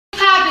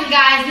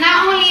guys,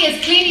 not only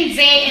is cleaning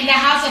day in the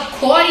house of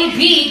Cardi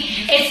B,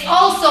 it's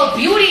also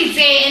beauty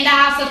day in the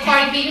house of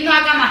Cardi B. You know,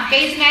 I got my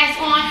face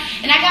mask on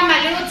and I got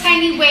my little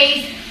tiny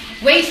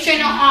waist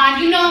trainer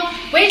on. You know,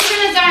 waist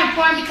trainers are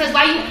important because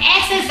while you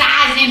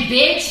exercising,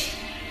 bitch,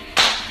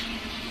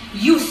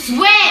 you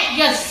sweat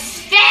your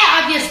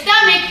fat of your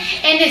stomach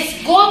and it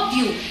sculpt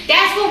you.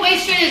 That's what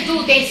waist trainers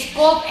do. They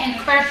sculpt and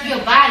curve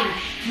your body.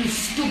 You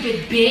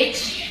stupid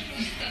bitch.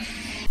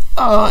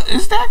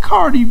 Is that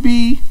Cardi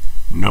B?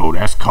 No,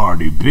 that's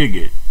Cardi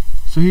Bigot.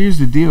 So here's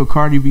the deal.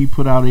 Cardi B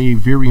put out a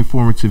very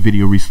informative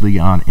video recently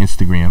on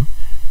Instagram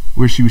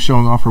where she was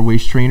showing off her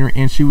waist trainer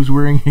and she was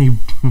wearing a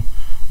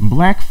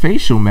black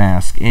facial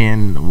mask,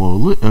 and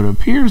well, it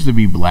appears to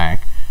be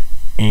black,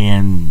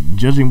 and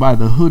judging by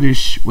the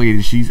hoodish way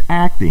that she's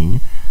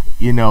acting,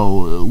 you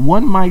know,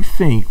 one might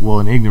think, well,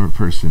 an ignorant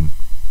person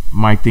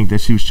might think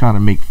that she was trying to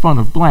make fun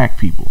of black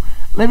people.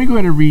 Let me go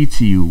ahead and read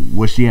to you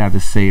what she had to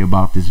say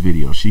about this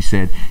video. She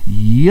said,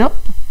 "Yep,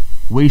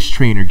 waist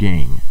trainer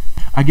gang.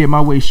 I get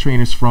my waist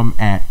trainers from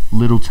at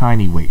Little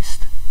Tiny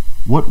Waist.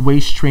 What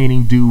waist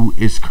training do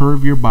is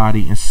curve your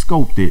body and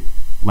sculpt it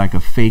like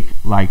a fake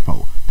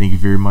lipo." Thank you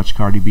very much,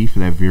 Cardi B, for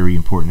that very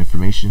important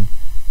information.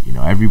 You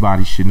know,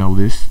 everybody should know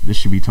this. This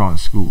should be taught in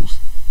schools.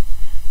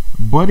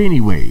 But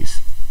anyways,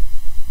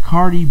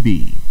 Cardi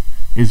B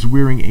is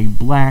wearing a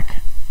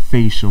black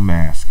facial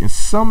mask, and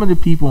some of the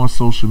people on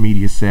social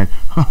media said,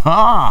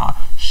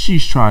 "Ha,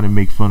 she's trying to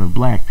make fun of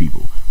black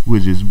people,"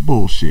 which is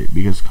bullshit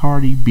because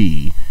Cardi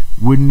B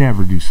would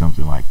never do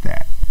something like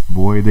that.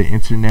 Boy, the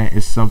internet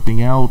is something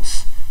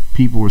else.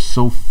 People are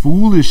so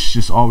foolish,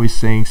 just always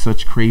saying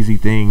such crazy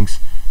things.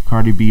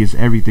 Cardi B is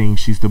everything.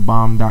 She's the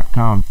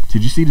bomb.com.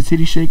 Did you see the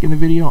titty shake in the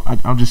video?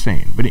 I'm just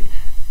saying. But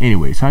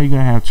anyways, how you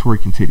gonna have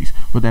twerking titties?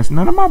 But that's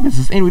none of my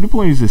business. Anyway, the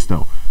point is this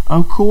though.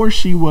 Of course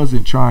she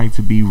wasn't trying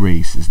to be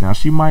racist. Now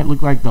she might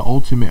look like the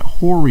ultimate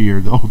warrior,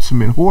 the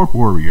ultimate whore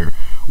warrior,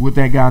 with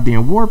that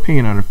goddamn war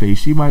paint on her face.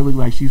 She might look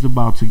like she's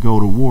about to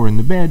go to war in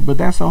the bed, but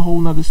that's a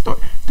whole nother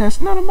story.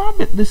 That's none of my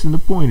business. Listen, the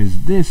point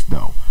is this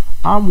though.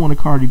 I'm one of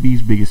Cardi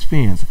B's biggest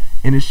fans,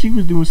 and if she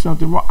was doing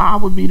something wrong, I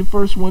would be the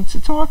first one to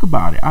talk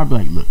about it. I'd be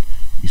like, look,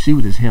 you see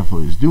what this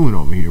heifer is doing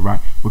over here, right?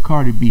 But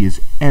Cardi B is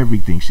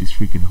everything. She's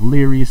freaking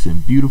hilarious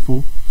and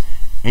beautiful.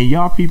 And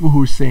y'all people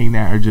who are saying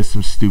that are just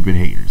some stupid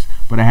haters.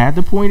 But I had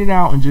to point it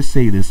out and just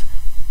say this.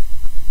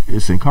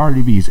 Listen,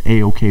 Cardi B is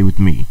A-okay with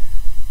me.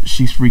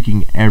 She's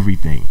freaking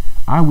everything.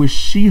 I wish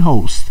she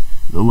hosts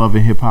the Love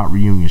and Hip Hop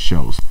reunion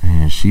shows.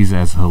 And she's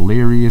as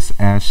hilarious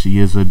as she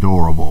is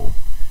adorable.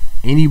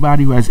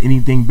 Anybody who has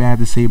anything bad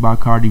to say about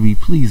Cardi B,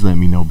 please let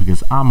me know,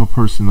 because I'ma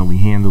personally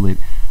handle it.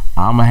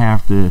 I'ma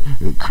have to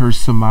curse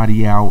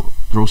somebody out,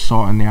 throw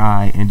salt in their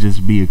eye, and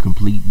just be a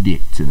complete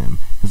dick to them.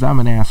 Because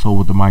I'm an asshole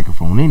with the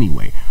microphone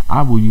anyway.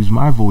 I will use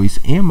my voice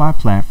and my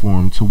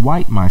platform to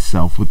wipe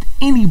myself with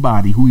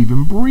anybody who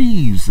even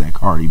breathes that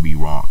Cardi B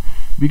wrong.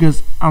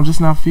 Because I'm just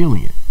not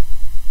feeling it.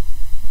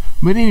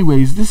 But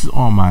anyways, this is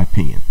all my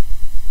opinion.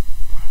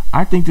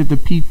 I think that the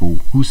people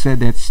who said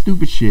that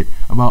stupid shit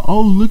about,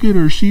 oh, look at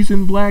her, she's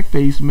in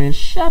blackface, man,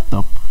 shut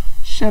up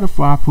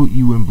before I put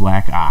you in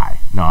black eye.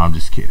 No, I'm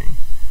just kidding.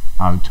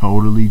 I'm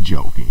totally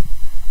joking.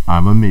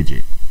 I'm a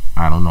midget.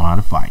 I don't know how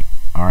to fight.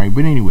 Alright,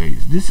 but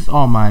anyways, this is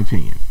all my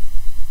opinion.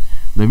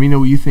 Let me know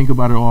what you think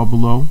about it all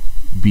below.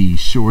 Be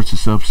sure to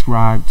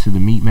subscribe to the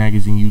Meat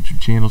Magazine YouTube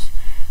channels.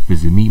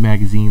 Visit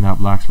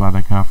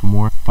meatmagazine.blogspot.com for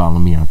more. Follow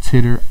me on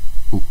Twitter.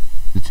 Ooh,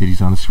 the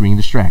titties on the screen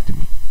distracted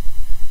me.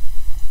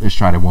 Let's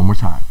try that one more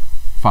time.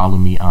 Follow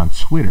me on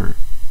Twitter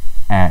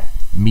at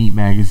Meat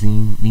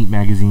Magazine, Meat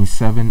Magazine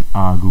 7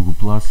 on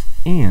Google+,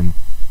 and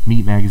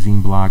Meat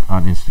Magazine blog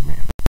on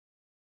Instagram.